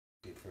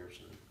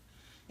McPherson.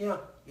 Yeah,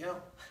 yeah.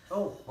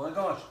 Oh my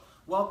gosh.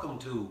 Welcome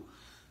to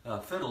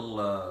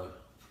Fiddle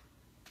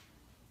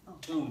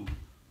Tune.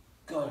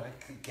 God,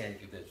 I can't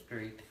get that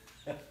straight.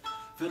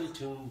 Fiddle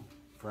Tune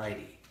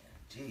Friday.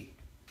 Gee,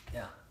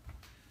 yeah.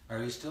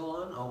 Are you still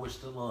on? Oh, we're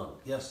still on.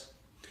 Yes.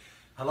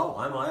 Hello,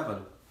 I'm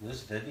Ivan. This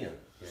is Vivian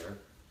here.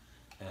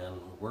 And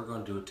we're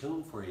going to do a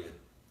tune for you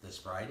this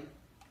Friday.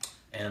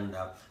 And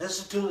this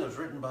is a tune that was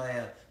written by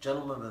a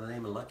gentleman by the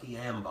name of Lucky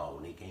Ambo,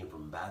 and he came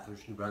from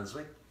Bathurst, New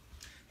Brunswick.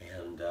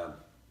 And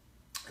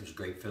he was a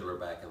great fiddler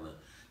back in the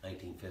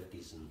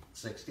 1950s and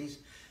 60s.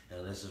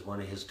 And this is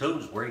one of his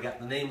tunes. Where he got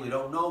the name we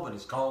don't know, but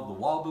it's called the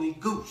Wobbly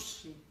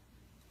Goose.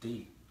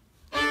 D.